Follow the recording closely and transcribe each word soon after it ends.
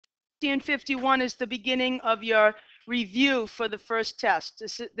and 51 is the beginning of your review for the first test.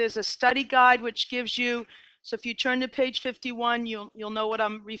 There's a study guide which gives you, so if you turn to page 51, you'll know what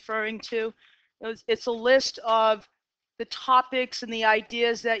I'm referring to. It's a list of the topics and the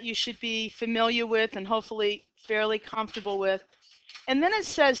ideas that you should be familiar with and hopefully fairly comfortable with. And then it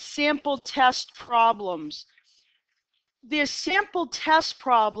says sample test problems. They're sample test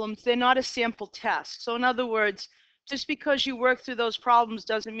problems, they're not a sample test. So in other words, just because you work through those problems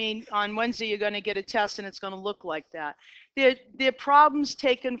doesn't mean on Wednesday you're going to get a test and it's going to look like that. They're problems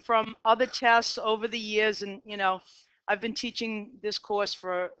taken from other tests over the years, and you know, I've been teaching this course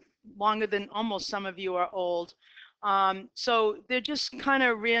for longer than almost some of you are old. So they're just kind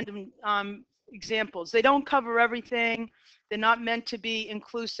of random examples. They don't cover everything. They're not meant to be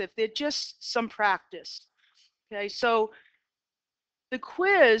inclusive. They're just some practice. Okay, so the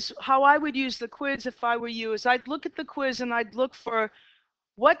quiz, how I would use the quiz if I were you is I'd look at the quiz and I'd look for,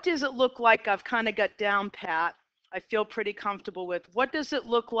 what does it look like I've kind of got down pat, I feel pretty comfortable with. What does it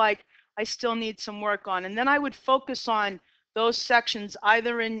look like I still need some work on? And then I would focus on those sections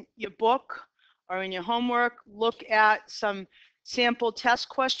either in your book or in your homework. Look at some sample test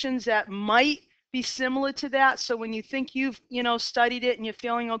questions that might be similar to that. So when you think you've studied it and you're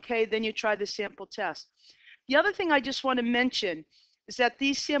feeling okay, then you try the sample test. The other thing I just want to mention is that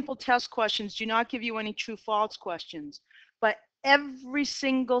these sample test questions do not give you any true false questions, but every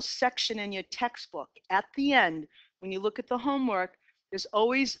single section in your textbook at the end, when you look at the homework, there's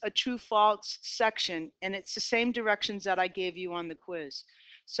always a true false section, and it's the same directions that I gave you on the quiz.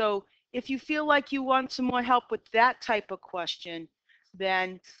 So if you feel like you want some more help with that type of question,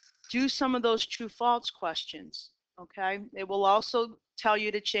 then do some of those true false questions. Okay, it will also tell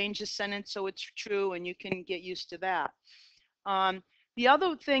you to change the sentence so it's true, and you can get used to that. The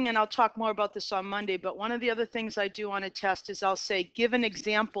other thing, and I'll talk more about this on Monday, but one of the other things I do on a test is I'll say, give an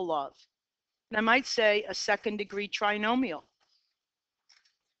example of, and I might say a second degree trinomial.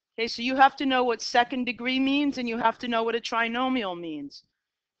 Okay, so you have to know what second degree means, and you have to know what a trinomial means.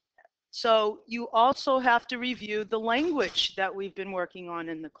 So you also have to review the language that we've been working on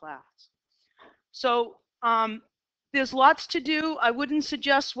in the class. So there's lots to do. I wouldn't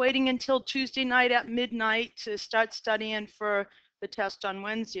suggest waiting until Tuesday night at midnight to start studying for the test on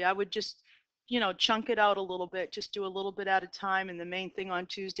Wednesday. I would just, chunk it out a little bit, just do a little bit at a time. And the main thing on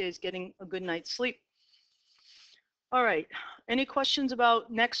Tuesday is getting a good night's sleep. All right. Any questions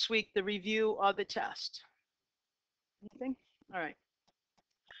about next week, the review or the test? Anything? All right.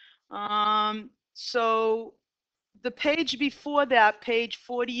 So the page before that, page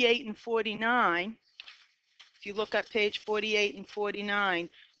 48 and 49, if you look at page 48 and 49,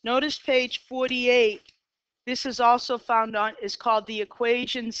 notice page 48, this is also found on, is called the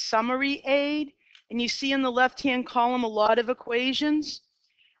equation summary aid. And you see in the left-hand column a lot of equations.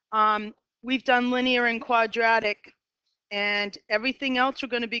 We've done linear and quadratic, and everything else we're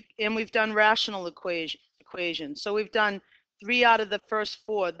going to be, and we've done rational equations. So we've done 3 out of the first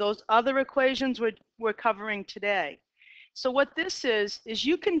 4. Those other equations we're covering today. So what this is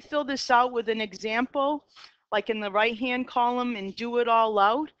you can fill this out with an example, like in the right-hand column, and do it all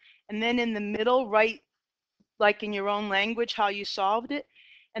out. And then in the middle, write, like in your own language, how you solved it.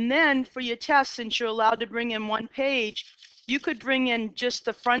 And then for your test, since you're allowed to bring in 1 page, you could bring in just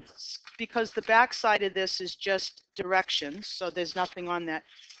the front, because the back side of this is just directions, so there's nothing on that.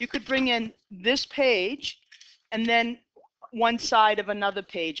 You could bring in this page and then one side of another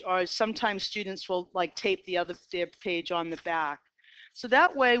page, or sometimes students will like tape their page on the back. So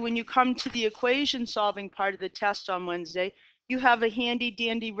that way, when you come to the equation solving part of the test on Wednesday, you have a handy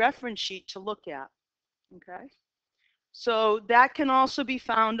dandy reference sheet to look at. Okay. So that can also be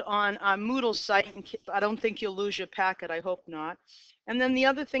found on our Moodle site. I don't think you'll lose your packet. I hope not. And then the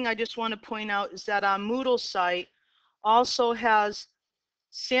other thing I just want to point out is that our Moodle site also has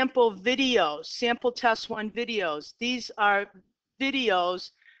sample videos, sample test 1 videos. These are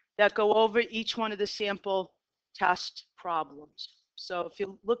videos that go over each one of the sample test problems. So if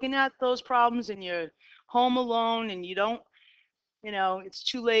you're looking at those problems and you're home alone and you don't, it's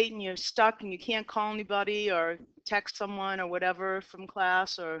too late and you're stuck and you can't call anybody or text someone or whatever from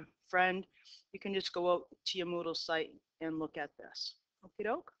class or friend, you can just go out to your Moodle site and look at this. Okie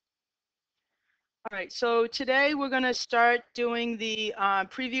doke. All right, so today we're going to start doing the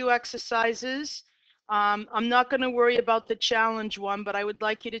preview exercises. I'm not going to worry about the challenge one, but I would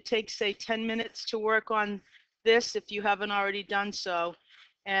like you to take, say, 10 minutes to work on this if you haven't already done so.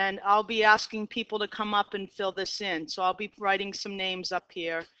 And I'll be asking people to come up and fill this in. So I'll be writing some names up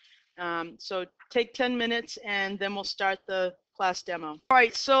here. So take 10 minutes and then we'll start the class demo. All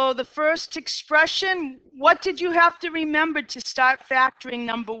right, so the first expression, what did you have to remember to start factoring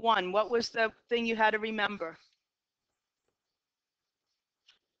number one? What was the thing you had to remember?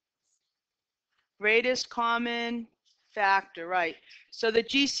 Greatest common factor, right. So the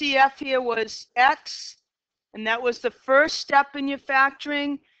GCF here was X, and that was the first step in your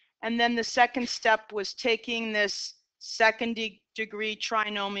factoring. And then the second step was taking this second degree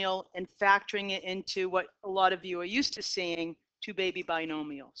trinomial and factoring it into what a lot of you are used to seeing, two baby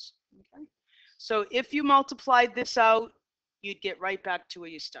binomials. Okay? So if you multiplied this out, you'd get right back to where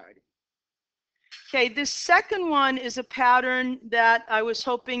you started. Okay, this second one is a pattern that I was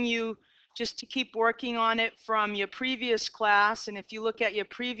hoping you just to keep working on it from your previous class. And if you look at your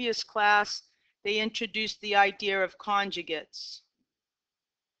previous class, they introduced the idea of conjugates.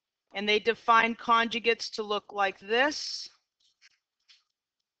 And they defined conjugates to look like this.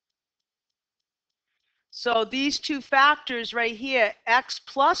 So these two factors right here, x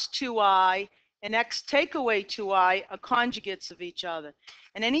plus 2i and x take away 2i, are conjugates of each other.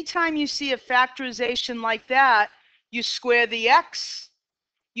 And anytime you see a factorization like that, you square the x,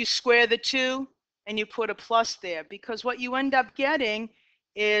 you square the 2, and you put a plus there. Because what you end up getting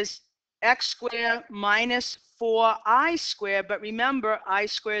is x squared minus 4i squared. But remember, I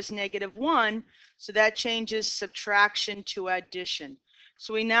squared is -1, so that changes subtraction to addition.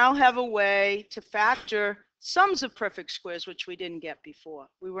 So we now have a way to factor sums of perfect squares, which we didn't get before.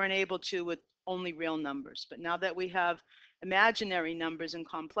 We weren't able to with only real numbers. But now that we have imaginary numbers and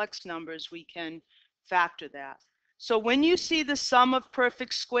complex numbers, we can factor that. So when you see the sum of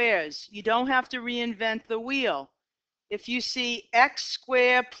perfect squares, you don't have to reinvent the wheel. If you see x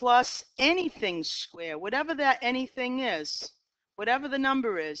squared plus anything square, whatever that anything is, whatever the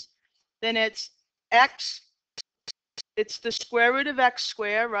number is, then it's x, it's the square root of x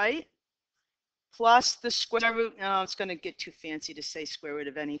squared, right? Plus the square root, no, it's going to get too fancy to say square root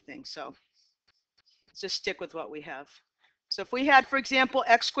of anything. So let's just stick with what we have. So if we had, for example,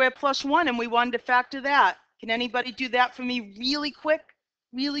 x squared plus 1 and we wanted to factor that, can anybody do that for me really quick?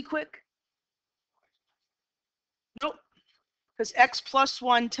 Really quick? Nope. Because x plus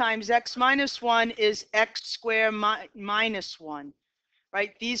 1 times x minus 1 is x squared minus 1.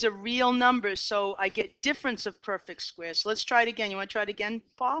 Right? These are real numbers, so I get difference of perfect squares. So let's try it again. You want to try it again,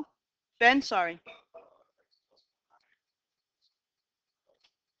 Paul? Ben, sorry.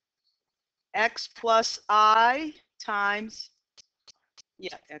 X plus I times,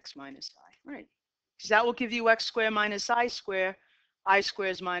 yeah, x minus I, right? Because that will give you x squared minus I squared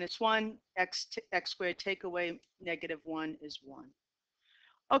is minus 1, x squared take away -1 is 1.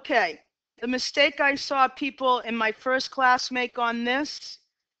 Okay, the mistake I saw people in my first class make on this,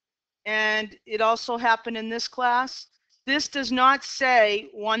 and it also happened in this class, this does not say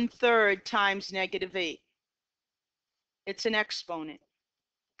 1/3 times -8. It's an exponent.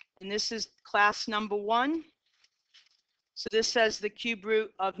 And this is class number 1. So this says the cube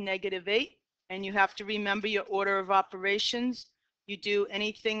root of -8. And you have to remember your order of operations. You do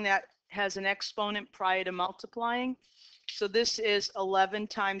anything that has an exponent prior to multiplying. So this is 11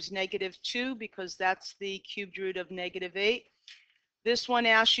 times -2 because that's the cubed root of -8. This one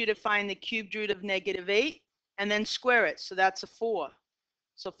asks you to find the cubed root of -8 and then square it. So that's a 4.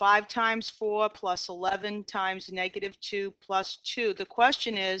 So 5 times 4 plus 11 times -2 plus 2. The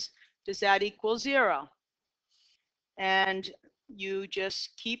question is, does that equal 0? And you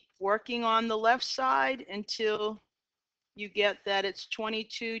just keep working on the left side until you get that it's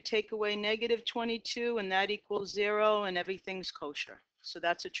 22, take away -22, and that equals 0, and everything's kosher. So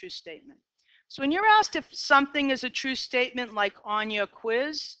that's a true statement. So when you're asked if something is a true statement, like on your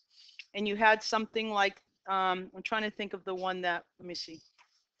quiz, and you had something like, I'm trying to think of the one that, let me see.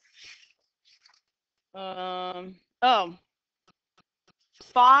 Oh,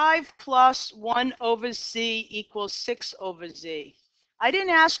 5 plus 1 over z equals 6 over z. I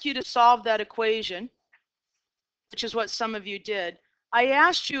didn't ask you to solve that equation, which is what some of you did. I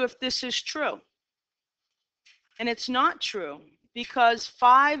asked you if this is true. And it's not true, because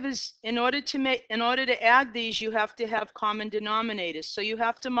 5 is, in order to add these, you have to have common denominators. So you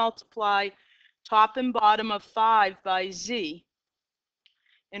have to multiply top and bottom of 5 by z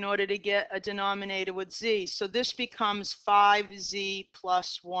in order to get a denominator with z. So this becomes 5z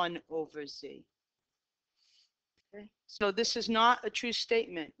plus 1 over z. Okay. So this is not a true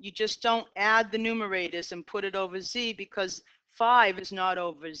statement. You just don't add the numerators and put it over z, because 5 is not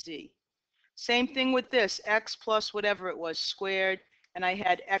over z. Same thing with this, x plus whatever it was squared, and I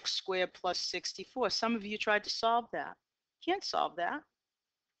had x squared plus 64. Some of you tried to solve that. Can't solve that,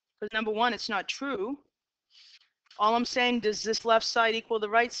 because number one, it's not true. All I'm saying, does this left side equal the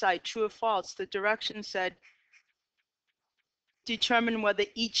right side? True or false? The direction said determine whether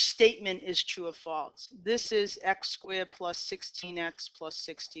each statement is true or false. This is x squared plus 16x plus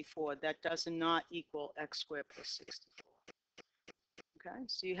 64. That does not equal x squared plus 64. Okay,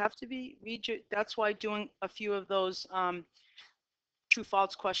 so you have to that's why doing a few of those true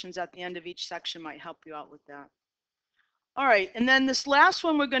false questions at the end of each section might help you out with that. All right, and then this last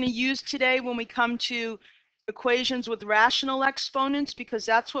one we're going to use today when we come to equations with rational exponents, because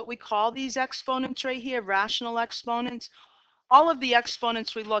that's what we call these exponents right here, rational exponents. All of the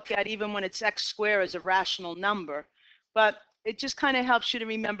exponents we look at, even when it's x squared, is a rational number, but it just kind of helps you to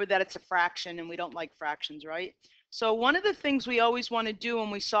remember that it's a fraction, and we don't like fractions, right? So one of the things we always want to do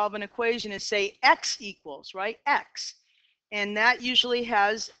when we solve an equation is say x equals, right, x. And that usually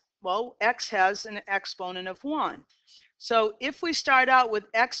has, well, x has an exponent of 1. So if we start out with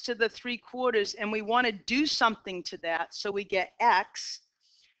x to the 3/4 and we want to do something to that so we get x,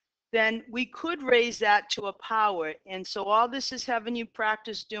 then we could raise that to a power. And so all this is having you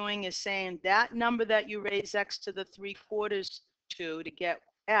practice doing is saying that number that you raise x to the 3/4 to get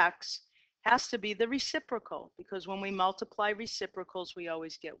x has to be the reciprocal, because when we multiply reciprocals, we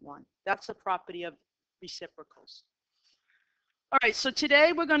always get 1. That's a property of reciprocals. All right, so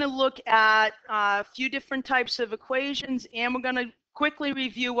today we're going to look at a few different types of equations, and we're going to quickly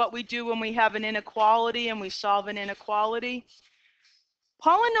review what we do when we have an inequality and we solve an inequality.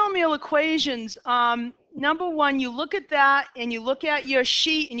 Polynomial equations, number one, you look at that and you look at your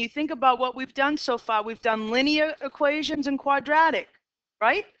sheet and you think about what we've done so far. We've done linear equations and quadratic,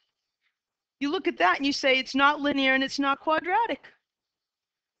 right? You look at that and you say it's not linear and it's not quadratic.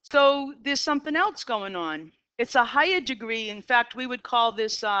 So there's something else going on. It's a higher degree. In fact, we would call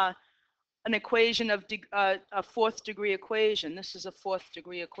this an equation of a fourth degree equation. This is a fourth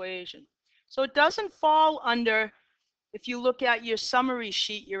degree equation. So it doesn't fall under, if you look at your summary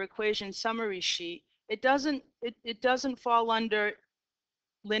sheet, your equation summary sheet, it doesn't fall under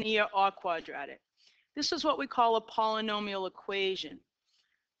linear or quadratic. This is what we call a polynomial equation.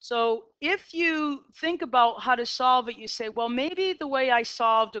 So if you think about how to solve it, you say, well, maybe the way I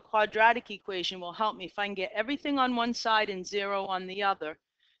solved a quadratic equation will help me if I can get everything on one side and 0 on the other.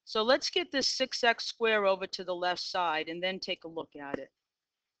 So let's get this 6x squared over to the left side and then take a look at it.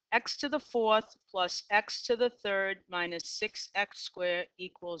 X to the 4th plus x to the 3rd minus 6x squared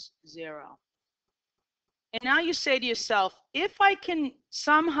equals 0. And now you say to yourself, if I can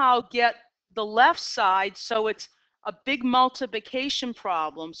somehow get the left side so it's a big multiplication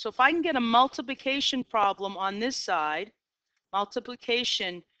problem. So if I can get a multiplication problem on this side,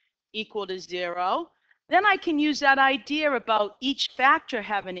 multiplication equal to 0, then I can use that idea about each factor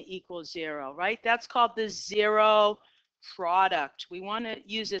having to equal 0, right? That's called the zero product. We want to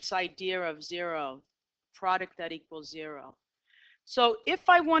use this idea of 0, product that equals 0. So if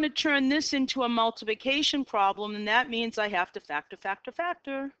I want to turn this into a multiplication problem, then that means I have to factor, factor,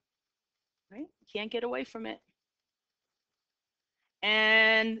 factor, right? Can't get away from it.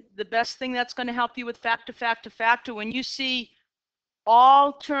 And the best thing that's going to help you with factor, factor, factor, when you see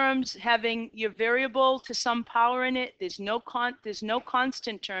all terms having your variable to some power in it, there's no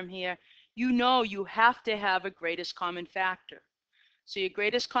constant term here, you know you have to have a greatest common factor. So your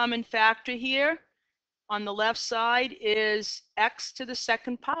greatest common factor here on the left side is x to the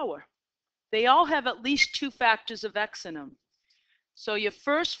 2nd power. They all have at least 2 factors of x in them. So your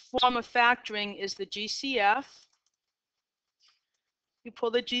first form of factoring is the GCF. You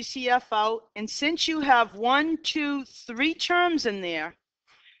pull the GCF out, and since you have 1, 2, 3 terms in there,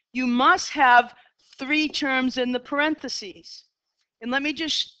 you must have 3 terms in the parentheses. And let me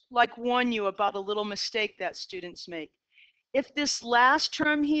just warn you about a little mistake that students make. If this last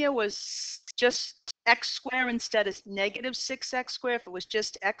term here was just x squared instead of negative 6x squared, if it was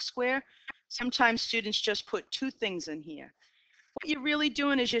just x squared, sometimes students just put 2 things in here. What you're really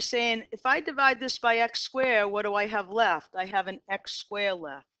doing is you're saying, if I divide this by x squared, what do I have left? I have an x squared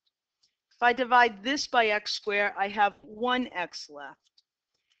left. If I divide this by x squared, I have 1x left.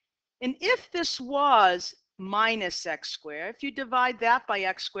 And if this was minus x squared, if you divide that by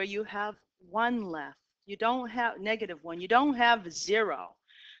x squared, you have 1 left. You don't have -1. You don't have 0.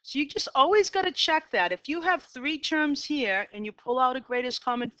 So you just always got to check that. If you have 3 terms here and you pull out a greatest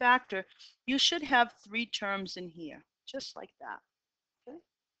common factor, you should have 3 terms in here, just like that. Okay?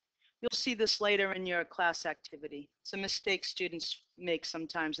 You'll see this later in your class activity. It's a mistake students make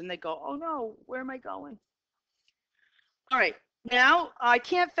sometimes, and they go, oh no, where am I going? All right, now I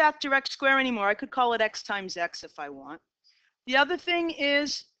can't factor x squared anymore. I could call it x times x if I want. The other thing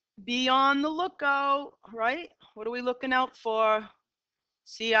is, be on the lookout, right? What are we looking out for?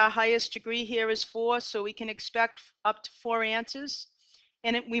 See, our highest degree here is 4, so we can expect up to 4 answers.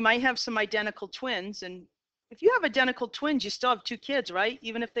 And we might have some identical twins, and if you have identical twins, you still have two kids, right?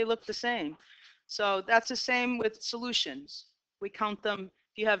 Even if they look the same. So that's the same with solutions. We count them,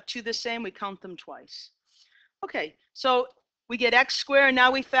 if you have two the same, we count them twice. Okay, so we get x squared.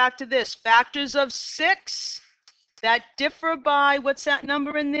 Now we factor this. Factors of 6 that differ by, what's that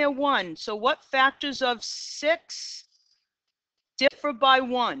number in there? 1. So what factors of 6 differ by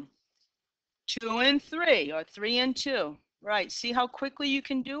 1? 2 and 3, or 3 and 2. Right, see how quickly you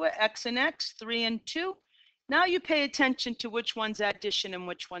can do it? X and X, 3 and 2. Now you pay attention to which one's addition and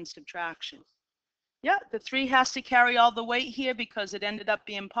which one's subtraction. Yeah, the 3 has to carry all the weight here because it ended up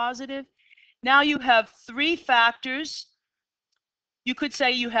being positive. Now you have 3 factors. You could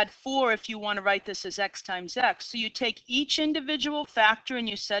say you had 4 if you want to write this as x times x. So you take each individual factor and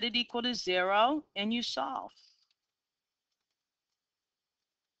you set it equal to 0 and you solve.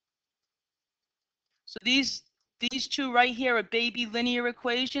 So these two right here are baby linear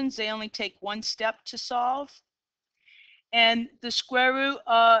equations. They only take one step to solve. And the square root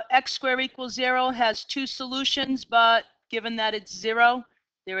x squared equals 0 has 2 solutions, but given that it's 0,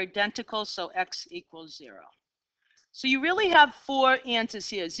 they're identical, so x equals 0. So you really have 4 answers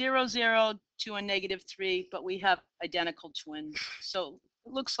here, 0, 0, 2, and negative 3, but we have identical twins. So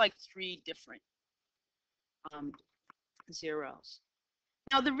it looks like 3 different zeros.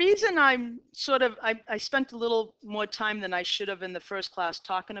 Now, the reason I'm I spent a little more time than I should have in the first class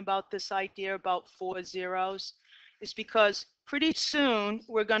talking about this idea about 4 zeros is because pretty soon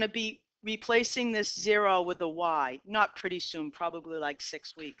we're going to be replacing this 0 with a y. Not pretty soon, probably like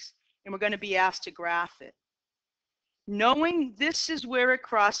 6 weeks. And we're going to be asked to graph it. Knowing this is where it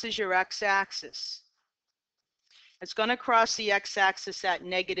crosses your x-axis. It's going to cross the x-axis at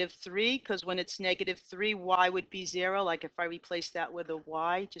negative 3, because when it's negative 3, y would be 0. Like if I replace that with a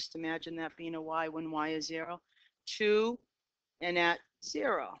y, just imagine that being a y when y is 0. 2 and at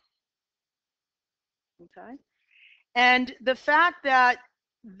 0. Okay? And the fact that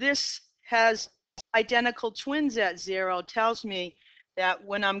this has identical twins at 0 tells me that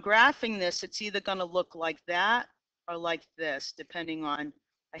when I'm graphing this, it's either going to look like that or like this, depending on,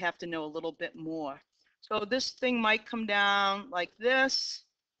 I have to know a little bit more. So this thing might come down like this,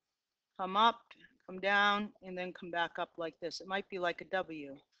 come up, come down, and then come back up like this. It might be like a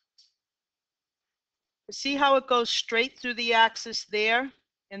W. See how it goes straight through the axis there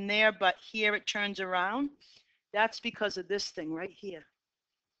and there, but here it turns around? That's because of this thing right here.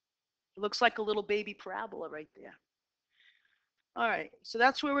 It looks like a little baby parabola right there. All right, so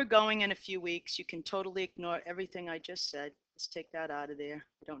that's where we're going in a few weeks. You can totally ignore everything I just said. Let's take that out of there.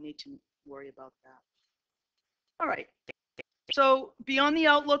 We don't need to worry about that. All right, so beyond the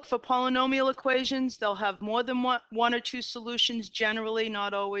outlook for polynomial equations, they'll have more than one or two solutions generally,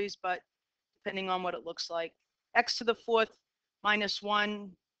 not always, but depending on what it looks like. X to the 4th minus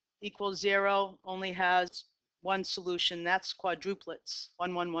 1 equals 0 only has one solution. That's quadruplets,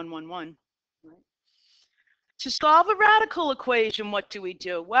 1, 1, 1, 1, 1. Right? To solve a radical equation, what do we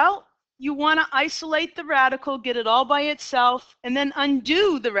do? Well, you want to isolate the radical, get it all by itself, and then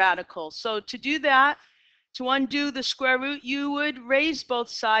undo the radical. So to do that, to undo the square root, you would raise both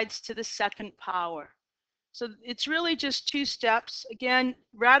sides to the 2nd power. So it's really just 2 steps. Again,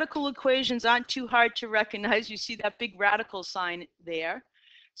 radical equations aren't too hard to recognize. You see that big radical sign there.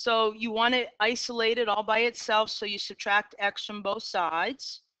 So you want to isolate it all by itself. So you subtract x from both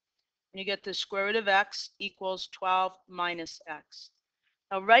sides. And you get the square root of x equals 12 minus x.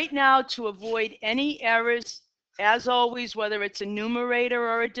 Now, right now, to avoid any errors, as always, whether it's a numerator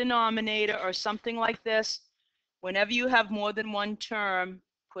or a denominator or something like this, whenever you have more than one term,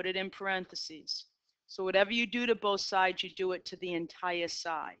 put it in parentheses. So whatever you do to both sides, you do it to the entire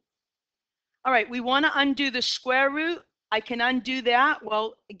side. All right, we want to undo the square root. I can undo that.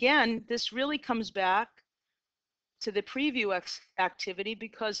 Well, again, this really comes back to the preview activity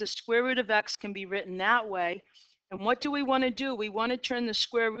because the square root of x can be written that way. And what do we want to do? We want to turn the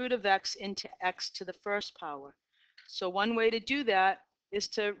square root of x into x to the 1st power. So one way to do that is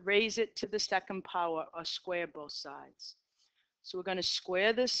to raise it to the 2nd power or square both sides. So we're going to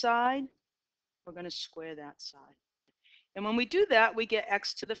square this side. We're going to square that side. And when we do that, we get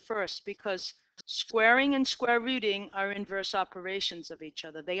x to the 1st because squaring and square rooting are inverse operations of each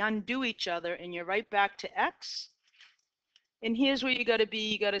other. They undo each other and you're right back to x. And here's where you got to be.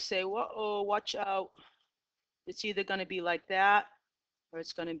 You got to say, whoa, watch out. It's either going to be like that or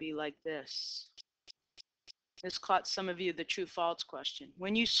it's going to be like this. This caught some of you the true false question.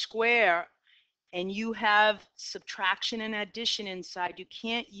 When you square and you have subtraction and addition inside, you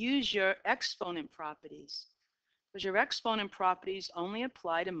can't use your exponent properties because your exponent properties only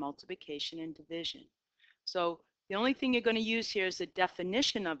apply to multiplication and division. So the only thing you're going to use here is the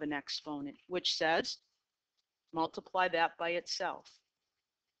definition of an exponent, which says Multiply that by itself.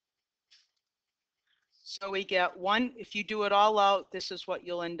 So we get 1, if you do it all out, this is what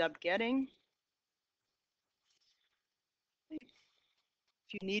you'll end up getting.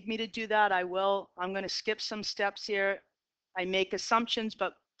 If you need me to do that, I will. I'm going to skip some steps here. I make assumptions,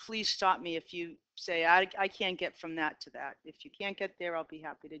 but please stop me if you say, I can't get from that to that. If you can't get there, I'll be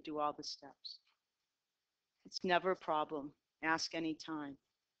happy to do all the steps. It's never a problem. Ask anytime.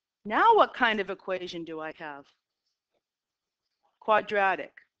 Now what kind of equation do I have?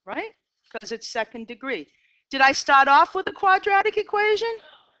 Quadratic, right? Because it's second degree. Did I start off with a quadratic equation?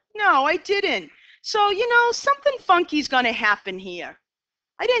 No, I didn't. So, something funky is going to happen here.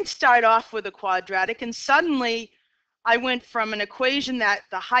 I didn't start off with a quadratic, and suddenly I went from an equation that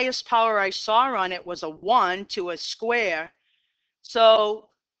the highest power I saw on it was a 1 to a square. So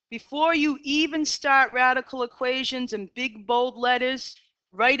before you even start radical equations in big bold letters,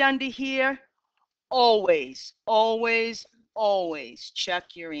 right under here, always, always, always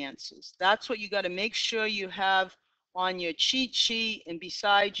check your answers. That's what you got to make sure you have on your cheat sheet and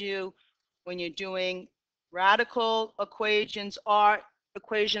beside you when you're doing radical equations or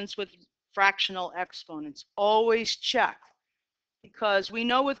equations with fractional exponents. Always check, because we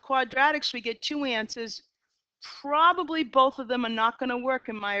know with quadratics we get 2 answers. Probably both of them are not going to work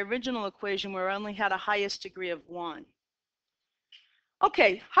in my original equation where I only had a highest degree of 1.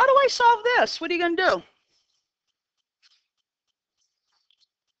 Okay, how do I solve this? What are you going to do?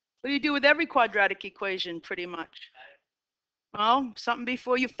 What do you do with every quadratic equation, pretty much? Well, something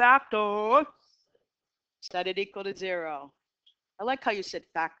before you factor. Set it equal to 0. I like how you said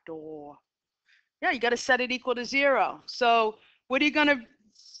factor. Yeah, you got to set it equal to 0. So what are you going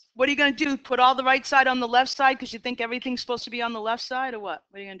to do? Put all the right side on the left side because you think everything's supposed to be on the left side, or what?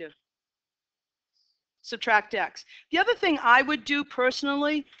 What are you going to do? Subtract x. The other thing I would do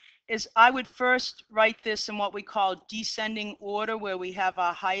personally is I would first write this in what we call descending order, where we have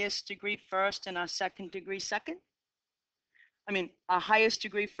our highest degree first and our second degree second. I mean, our highest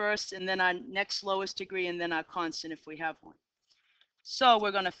degree first, and then our next lowest degree, and then our constant if we have one. So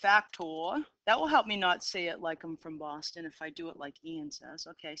we're going to factor. That will help me not say it like I'm from Boston if I do it like Ian says.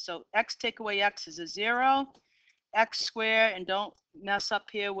 Okay, so x take away x is a 0. X squared, and don't mess up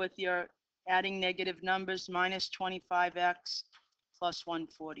here with your adding negative numbers, minus 25x plus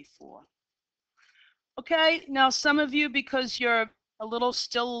 144. Okay, now some of you, because you're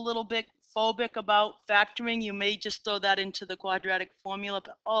still a little bit phobic about factoring, you may just throw that into the quadratic formula,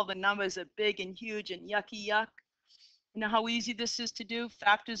 but all the numbers are big and huge and yucky yuck. You know how easy this is to do?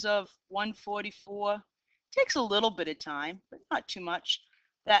 Factors of 144. Takes a little bit of time, but not too much.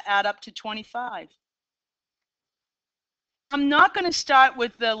 That add up to 25. I'm not going to start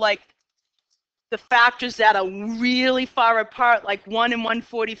with the factors that are really far apart, like 1 and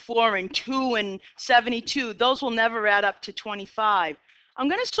 144 and 2 and 72. Those will never add up to 25. I'm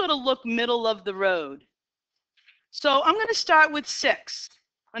going to sort of look middle of the road. So I'm going to start with 6.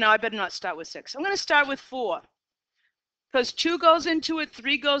 Oh, no, I better not start with 6. I'm going to start with 4. Because 2 goes into it,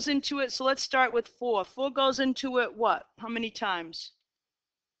 3 goes into it, so let's start with 4. 4 goes into it what? How many times?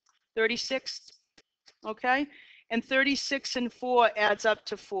 36? Okay? And 36 and 4 adds up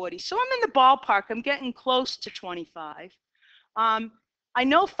to 40. So I'm in the ballpark. I'm getting close to 25. I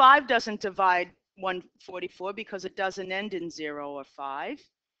know 5 doesn't divide 144 because it doesn't end in 0 or 5.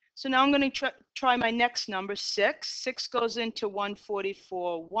 So now I'm going to try my next number, 6. 6 goes into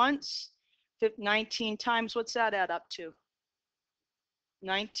 144 once. 19 times, what's that add up to?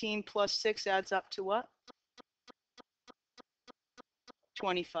 19 plus 6 adds up to what?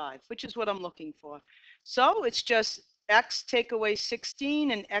 25, which is what I'm looking for. So it's just x take away 16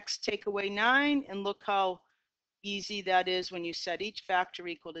 and x take away 9, and look how easy that is when you set each factor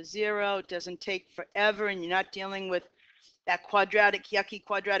equal to 0. It doesn't take forever, and you're not dealing with that yucky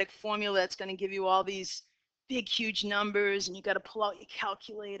quadratic formula that's going to give you all these big, huge numbers, and you got to pull out your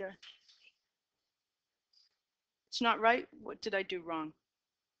calculator. It's not right? What did I do wrong?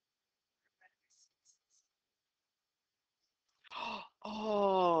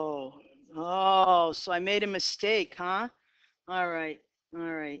 Oh, so I made a mistake, huh? All right.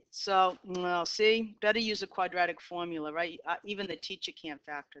 So, well, see, better use a quadratic formula, right? Even the teacher can't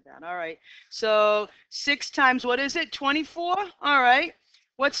factor that. All right. So 6 times, what is it? 24? All right.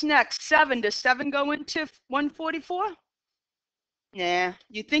 What's next? 7. Does 7 go into 144? Nah,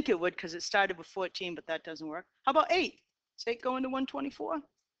 you think it would because it started with 14, but that doesn't work. How about 8? Does 8 go into 124?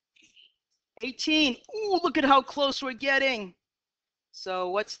 18. Ooh, look at how close we're getting. So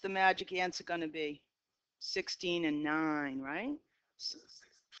what's the magic answer going to be? 16 and 9, right?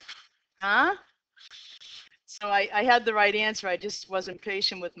 Huh? So I had the right answer. I just wasn't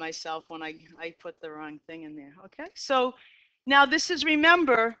patient with myself when I put the wrong thing in there. Okay, so now this is,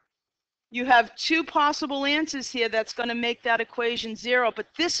 remember, you have two possible answers here that's going to make that equation 0. But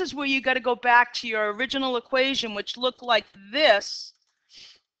this is where you got to go back to your original equation, which looked like this.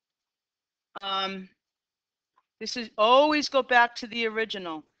 This is always go back to the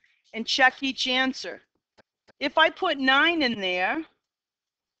original and check each answer. If I put 9 in there,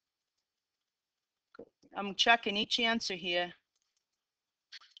 I'm checking each answer here.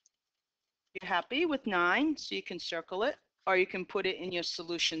 You're happy with 9, so you can circle it, or you can put it in your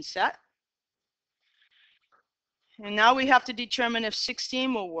solution set. And now we have to determine if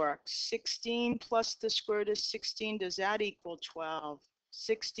 16 will work. 16 plus the square root of 16, does that equal 12?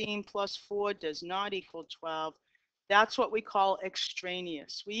 16 plus 4 does not equal 12. That's what we call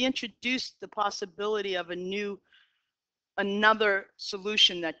extraneous. We introduced the possibility of another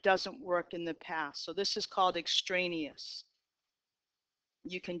solution that doesn't work in the past. So this is called extraneous.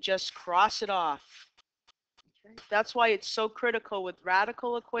 You can just cross it off. Okay? That's why it's so critical with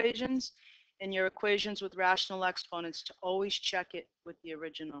radical equations and your equations with rational exponents to always check it with the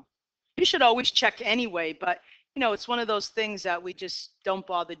original. You should always check anyway, but you know, it's one of those things that we just don't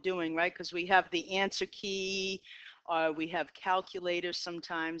bother doing, right? Because we have the answer key, or we have calculators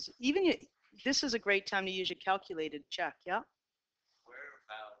sometimes. Even this is a great time to use your calculator to check, yeah?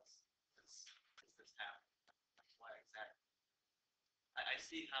 Whereabouts does this happen? Why exactly? I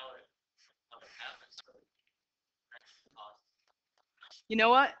see how it happens, but you know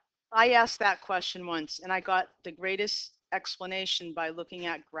what? I asked that question once and I got the greatest explanation by looking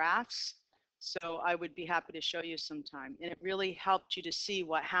at graphs. So I would be happy to show you sometime. And it really helped you to see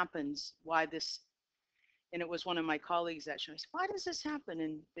what happens, why this, and it was one of my colleagues that showed me, why does this happen?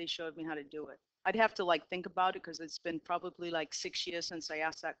 And they showed me how to do it. I'd have to like think about it because it's been probably like 6 years since I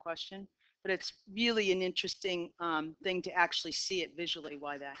asked that question. But it's really an interesting thing to actually see it visually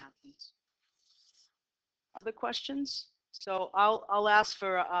why that happens. Other questions? So I'll ask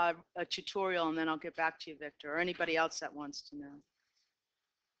for a tutorial and then I'll get back to you, Victor, or anybody else that wants to know.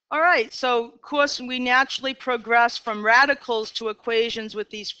 All right, so of course we naturally progress from radicals to equations with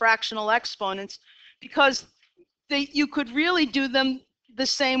these fractional exponents because you could really do them the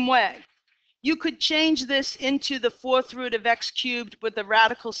same way. You could change this into the 4th root of x cubed with the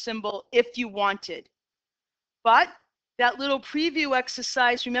radical symbol if you wanted. But that little preview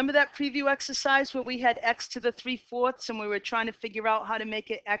exercise, remember that preview exercise where we had x to the 3/4 and we were trying to figure out how to make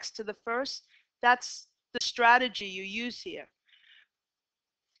it x to the 1st? That's the strategy you use here.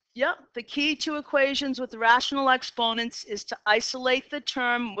 Yep, the key to equations with rational exponents is to isolate the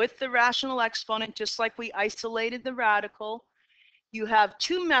term with the rational exponent, just like we isolated the radical. You have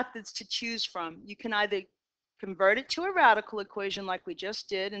two methods to choose from. You can either convert it to a radical equation like we just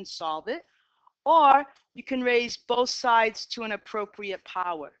did and solve it, or you can raise both sides to an appropriate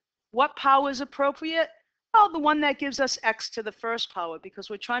power. What power is appropriate? Well, the one that gives us x to the 1st power because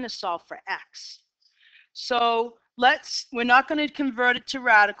we're trying to solve for x. So we're not going to convert it to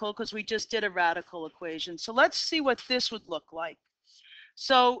radical because we just did a radical equation. So let's see what this would look like.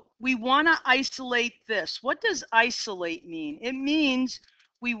 So we want to isolate this. What does isolate mean? It means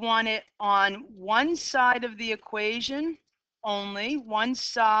we want it on one side of the equation only, one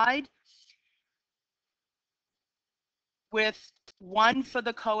side, with 1 for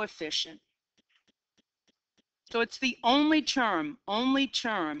the coefficient. So it's the only term on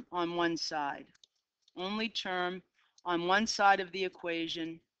one side. Only term on one side of the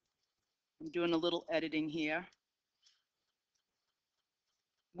equation. I'm doing a little editing here.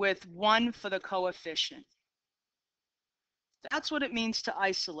 With 1 for the coefficient. That's what it means to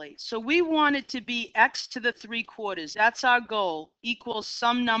isolate. So we want it to be x to the 3/4. That's our goal, equals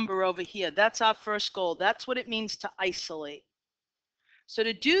some number over here. That's our first goal. That's what it means to isolate. So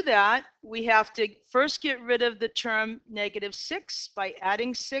to do that, we have to first get rid of the term -6 by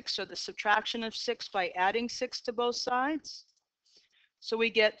adding 6, or the subtraction of 6 by adding 6 to both sides. So we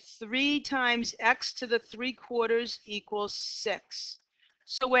get 3 times x to the 3/4 equals 6.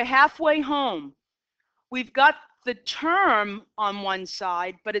 So we're halfway home. We've got the term on one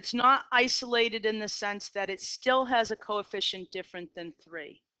side, but it's not isolated in the sense that it still has a coefficient different than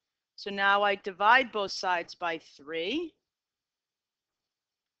 3. So now I divide both sides by 3.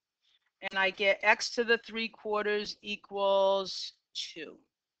 And I get x to the 3/4 equals 2.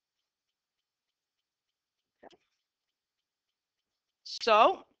 Okay.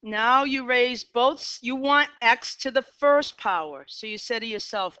 So now you raise both, you want x to the 1st power. So you say to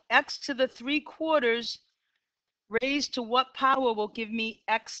yourself, x to the 3/4 raised to what power will give me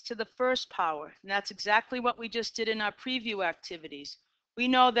x to the 1st power? And that's exactly what we just did in our preview activities. We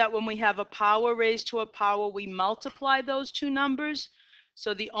know that when we have a power raised to a power, we multiply those two numbers.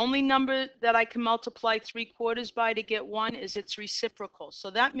 So the only number that I can multiply 3/4 by to get 1 is its reciprocal. So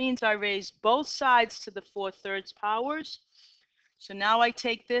that means I raise both sides to the 4/3 powers. So now I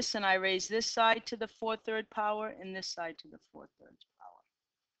take this and I raise this side to the 4/3 power and this side to the 4/3 power.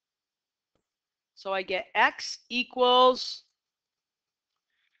 So I get x equals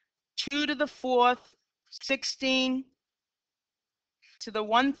 2 to the 4th, 16 to the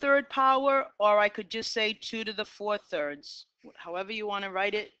 1/3 power, or I could just say 2 to the 4/3. However you want to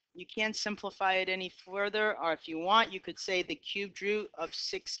write it, you can't simplify it any further, or if you want, you could say the cubed root of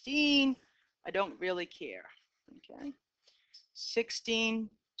 16. I don't really care. Okay, 16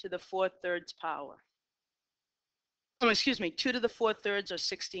 to the 4/3 power. Oh, excuse me, 2 to the 4/3 or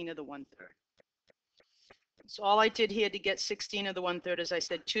 16 to the 1/3. So all I did here to get 16 to the 1/3 is I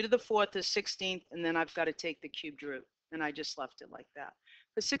said 2 to the 4th is 16th, and then I've got to take the cubed root. And I just left it like that.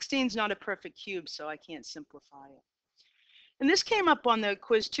 But 16 is not a perfect cube, so I can't simplify it. And this came up on the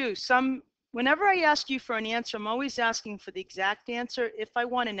quiz too. Whenever I ask you for an answer, I'm always asking for the exact answer. If I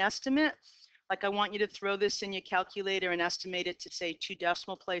want an estimate, like I want you to throw this in your calculator and estimate it to say 2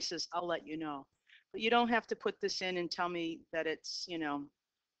 decimal places, I'll let you know. But you don't have to put this in and tell me that it's,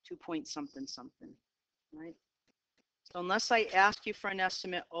 2 point something something, right? So unless I ask you for an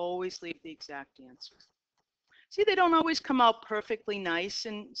estimate, always leave the exact answer. See, they don't always come out perfectly nice,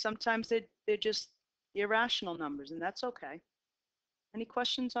 and sometimes they're just irrational numbers, and that's okay. Any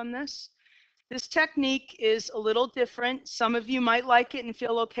questions on this? This technique is a little different. Some of you might like it and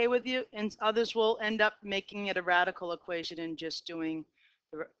feel okay with you, and others will end up making it a radical equation and just doing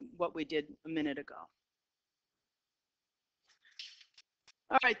what we did a minute ago.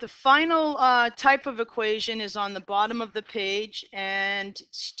 All right, the final type of equation is on the bottom of the page, and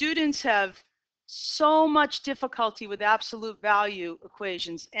students have so much difficulty with absolute value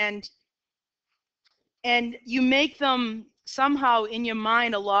equations, and you make them somehow in your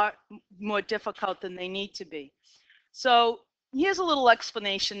mind a lot more difficult than they need to be. So here's a little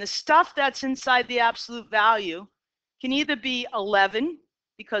explanation. The stuff that's inside the absolute value can either be 11,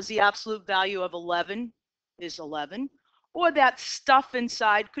 because the absolute value of 11 is 11, or that stuff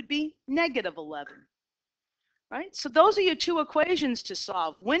inside could be negative 11. Right? So those are your two equations to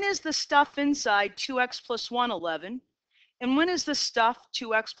solve. When is the stuff inside 2x plus 1 11? And when is the stuff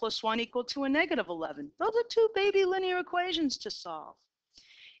 2x plus 1 equal to a negative 11? Those are two baby linear equations to solve.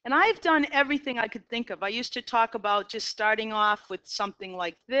 And I've done everything I could think of. I used to talk about just starting off with something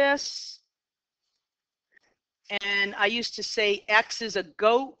like this. And I used to say x is a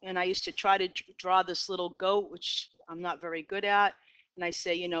goat, and I used to try to draw this little goat, which I'm not very good at. And I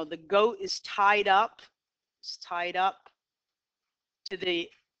say, the goat is tied up. It's tied up to the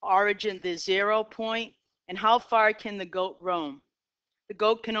origin, the 0 point. And how far can the goat roam? The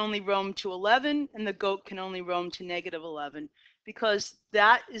goat can only roam to 11, and the goat can only roam to negative 11, because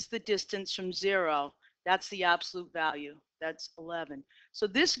that is the distance from 0. That's the absolute value. That's 11. So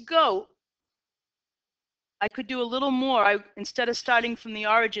this goat, I could do a little more. Instead of starting from the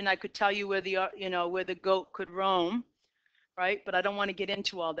origin, I could tell you where the goat could roam, right? But I don't want to get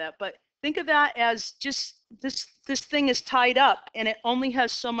into all that. But think of that as just this thing is tied up, and it only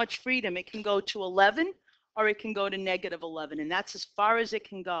has so much freedom. It can go to 11, or it can go to negative 11, and that's as far as it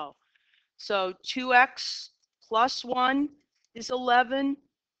can go. So 2x plus 1 is 11,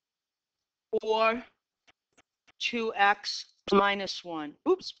 or 2x minus 1,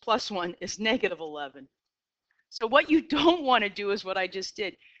 plus 1 is negative 11. So what you don't want to do is what I just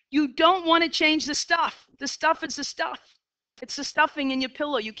did. You don't want to change the stuff. The stuff is the stuff. It's the stuffing in your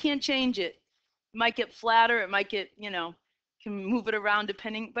pillow. You can't change it. It might get flatter. It might get, can move it around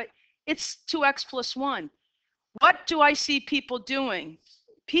depending, but it's 2x plus 1. What do I see people doing?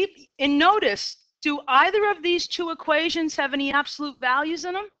 And notice, do either of these two equations have any absolute values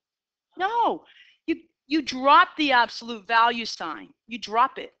in them? No. You drop the absolute value sign. You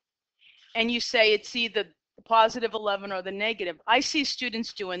drop it. And you say it's either the positive 11 or the negative. I see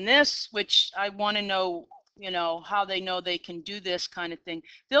students doing this, which I want to know, how they know they can do this kind of thing.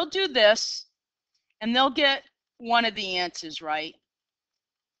 They'll do this, and they'll get one of the answers right.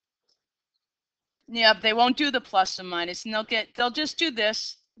 Yeah, they won't do the plus and minus, and they'll just do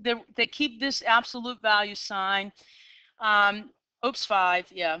this. They keep this absolute value sign. 5,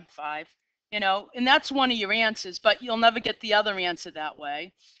 yeah, 5. And that's one of your answers, but you'll never get the other answer that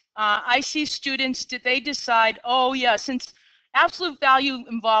way. I see students, did they decide, oh yeah, since absolute value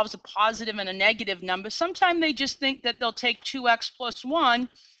involves a positive and a negative number, sometimes they just think that they'll take 2x plus 1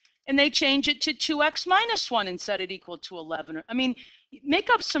 and they change it to 2x minus 1 and set it equal to 11. I mean, make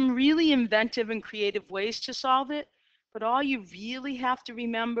up some really inventive and creative ways to solve it, But all you really have to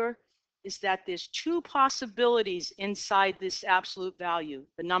remember is that there's two possibilities inside this absolute value,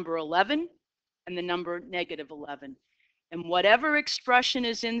 the number 11 and the number negative 11. And whatever expression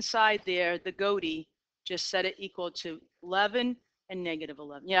is inside there, the GOTY, just set it equal to 11 and negative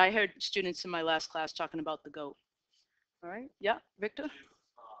 11. Yeah, I heard students in my last class talking about the GOAT. All right, yeah, Victor?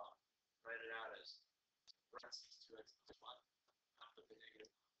 Write it out as parentheses 2x plus 1, not put the negative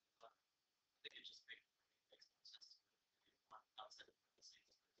 1. I think it just makes more sense to put 1 outside of parentheses.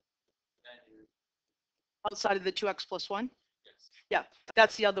 Then you, Outside of the 2x plus 1? yes. Yeah,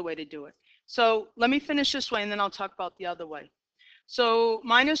 that's the other way to do it. So let me finish this way and then I'll talk about the other way. So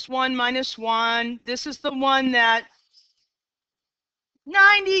minus 1, this is the one that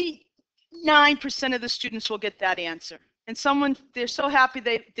 99% of the students will get that answer. And someone, they're so happy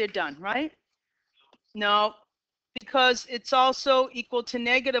they're done, right? No, because it's also equal to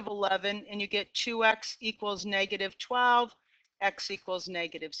negative 11 and you get 2x equals negative 12, x equals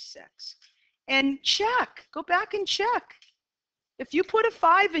negative 6. And check, go back and check. If you put a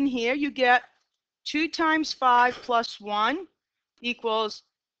 5 in here, you get 2 times 5 plus 1 equals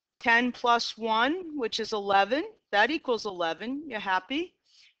 10 plus 1, which is 11. That equals 11. You're happy.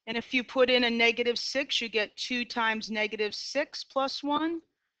 And if you put in a negative 6, you get 2 times negative 6 plus 1,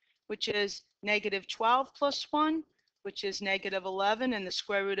 which is negative 12 plus 1, which is negative 11. And the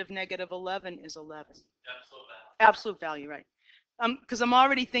square root of negative 11 is 11. Absolute value. Absolute value, right. Because I'm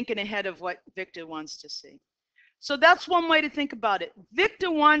already thinking ahead of what Victor wants to see. So that's one way to think about it. Victor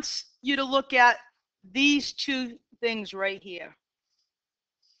wants you to look at these two things right here.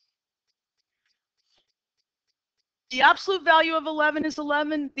 The absolute value of 11 is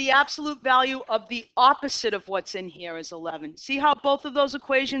 11. The absolute value of the opposite of what's in here is 11. See how both of those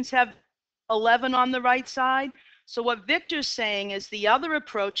equations have 11 on the right side? So what Victor's saying is the other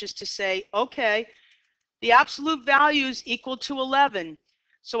approach is to say, okay, the absolute value is equal to 11.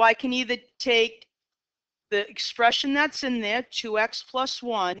 So I can either take the expression that's in there, 2x plus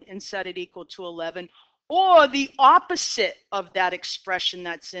 1, and set it equal to 11, or the opposite of that expression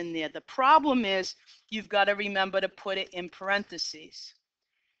that's in there. The problem is you've got to remember to put it in parentheses.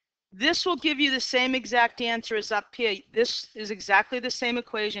 This will give you the same exact answer as up here. This is exactly the same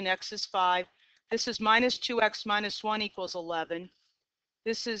equation, x is 5. This is minus 2x minus 1 equals 11.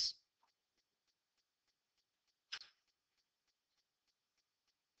 This is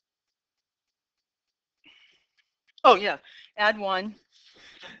oh yeah, add 1.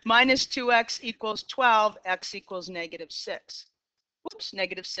 Minus 2x equals 12, x equals negative 6. Oops,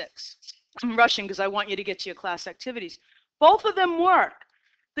 negative 6. I'm rushing because I want you to get to your class activities. Both of them work.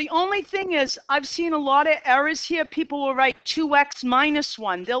 The only thing is, I've seen a lot of errors here. People will write 2x minus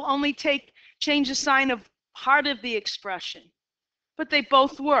 1. They'll only change the sign of part of the expression. But they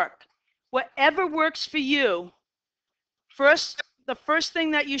both work. Whatever works for you, the first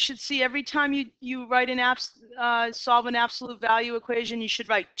thing that you should see every time you write solve an absolute value equation, you should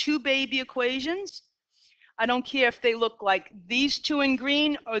write 2 baby equations. I don't care if they look like these 2 in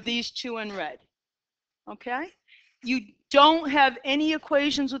green or these 2 in red. Okay? You don't have any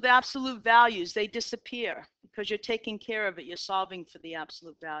equations with absolute values. They disappear because you're taking care of it. You're solving for the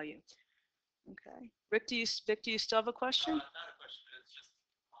absolute value. Okay. Rick, do you still have a question? Not a question. It's just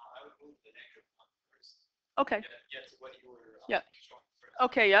I would move the negative 1 first. Okay. Get to what you were Yeah. showing first.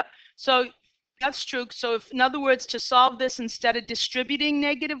 Okay, yeah. So that's true. So if, in other words, to solve this, instead of distributing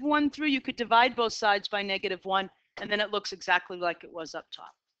negative 1 through, you could divide both sides by negative 1, and then it looks exactly like it was up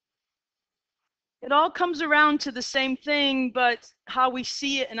top. It all comes around to the same thing, but how we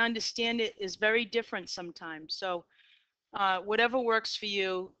see it and understand it is very different sometimes. So whatever works for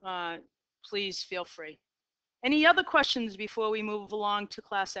you, please feel free. Any other questions before we move along to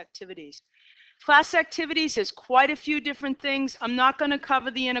class activities? Class activities is quite a few different things. I'm not going to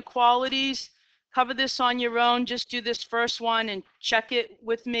cover the inequalities. Cover this on your own. Just do this first one and check it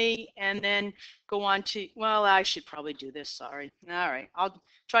with me, and then go on to, well, I should probably do this, sorry. All right, I'll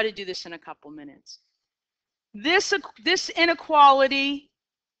try to do this in a couple minutes. This inequality,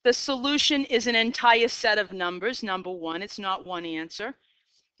 the solution is an entire set of numbers, number 1. It's not one answer.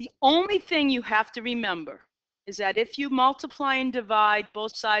 The only thing you have to remember is that if you multiply and divide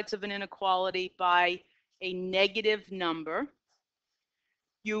both sides of an inequality by a negative number,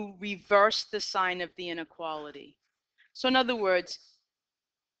 you reverse the sign of the inequality. So in other words,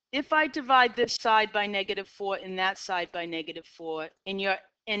 if I divide this side by negative 4 and that side by negative 4, and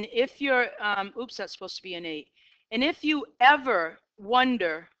if you're, oops, that's supposed to be an 8. And if you ever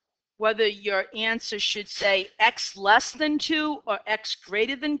wonder whether your answer should say x less than 2 or x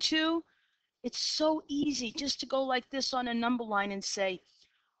greater than 2, it's so easy just to go like this on a number line and say,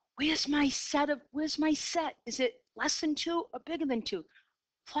 where's my set? Is it less than 2 or bigger than 2?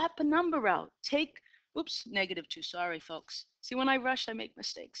 Plop a number out. Oops, -2. Sorry, folks. See, when I rush, I make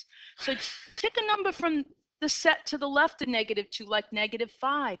mistakes. So take a number from the set to the left of -2, like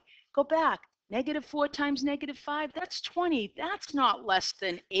 -5. Go back. -4 times -5, that's 20. That's not less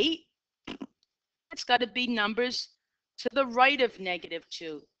than 8. It's got to be numbers to the right of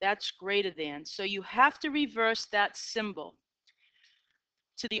 -2. That's greater than. So you have to reverse that symbol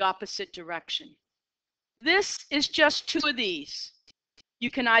to the opposite direction. This is just 2 of these. You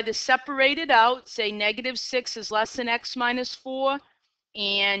can either separate it out, say -6 is less than x minus 4,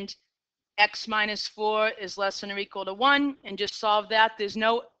 and x minus 4 is less than or equal to 1, and just solve that. There's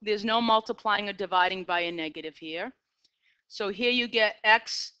no multiplying or dividing by a negative here. So here you get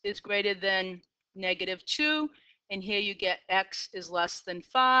x is greater than -2, and here you get x is less than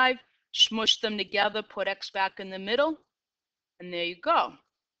 5. Smush them together, put x back in the middle, and there you go.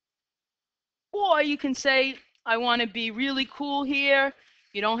 Or you can say, I want to be really cool here.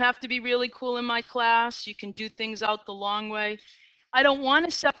 You don't have to be really cool in my class. You can do things out the long way. I don't want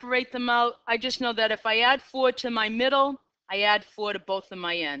to separate them out. I just know that if I add 4 to my middle, I add 4 to both of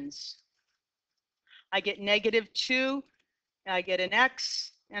my ends. I get -2, I get an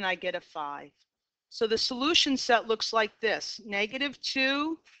x, and I get a 5. So the solution set looks like this.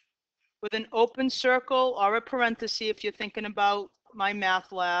 -2 with an open circle or a parenthesis if you're thinking about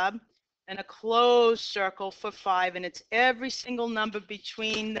MyMathLab, and a closed circle for 5, and it's every single number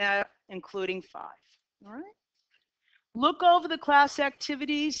between that, including 5. All right. Look over the class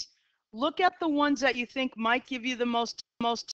activities. Look at the ones that you think might give you the most